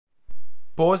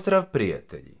Pozdrav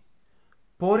prijatelji!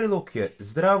 Poriluk je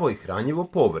zdravo i hranjivo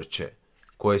povrće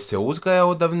koje se uzgaja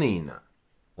od davnina.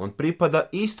 On pripada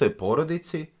istoj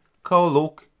porodici kao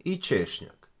luk i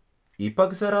češnjak.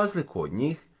 Ipak za razliku od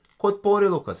njih, kod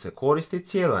poriluka se koristi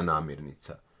cijela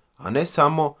namirnica, a ne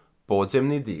samo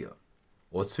podzemni dio.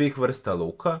 Od svih vrsta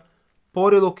luka,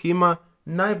 poriluk ima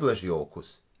najblaži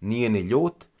okus, nije ni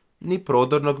ljut, ni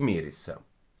prodornog mirisa.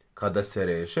 Kada se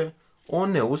reže,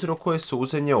 on ne uzrokuje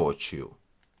suzenje očiju.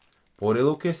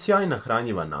 Poriluk je sjajna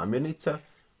hranjiva namirnica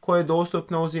koja je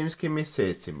dostupna u zimskim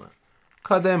mjesecima,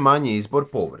 kada je manji izbor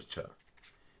povrća.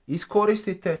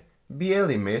 Iskoristite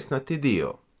bijeli mesnati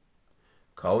dio,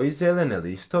 kao i zelene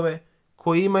listove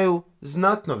koji imaju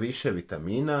znatno više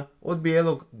vitamina od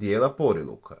bijelog dijela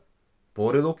poriluka.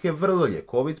 Poriluk je vrlo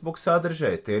ljekovit zbog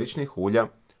sadržaja eteričnih ulja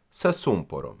sa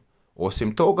sumporom.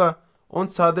 Osim toga, on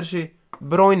sadrži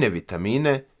brojne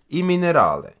vitamine i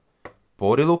minerale.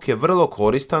 Poriluk je vrlo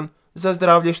koristan za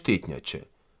zdravlje štitnjače.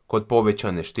 Kod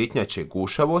povećane štitnjače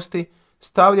gušavosti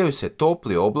stavljaju se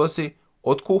topli oblozi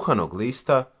od kuhanog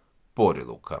lista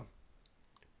poriluka.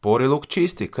 Poriluk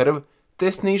čisti krv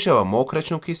te snižava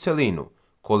mokraćnu kiselinu,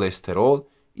 kolesterol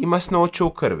i masnoću u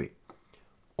krvi.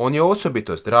 On je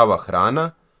osobito zdrava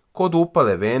hrana kod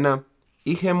upale vena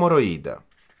i hemoroida.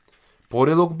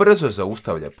 Poriluk brzo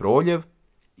zaustavlja proljev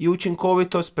i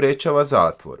učinkovito sprečava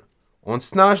zatvor. On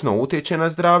snažno utječe na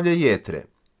zdravlje jetre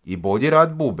i bolji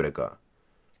rad bubrega.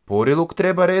 Poriluk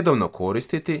treba redovno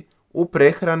koristiti u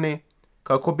prehrani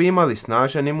kako bi imali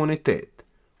snažan imunitet.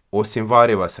 Osim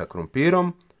variva sa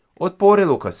krumpirom, od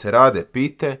poriluka se rade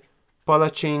pite,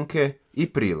 palačinke i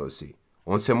prilozi.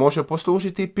 On se može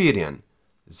poslužiti pirjan,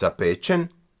 zapečen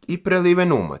i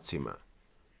preliven umacima.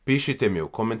 Pišite mi u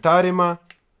komentarima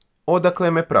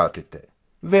odakle me pratite.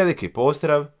 Veliki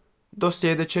pozdrav, do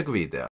sljedećeg videa.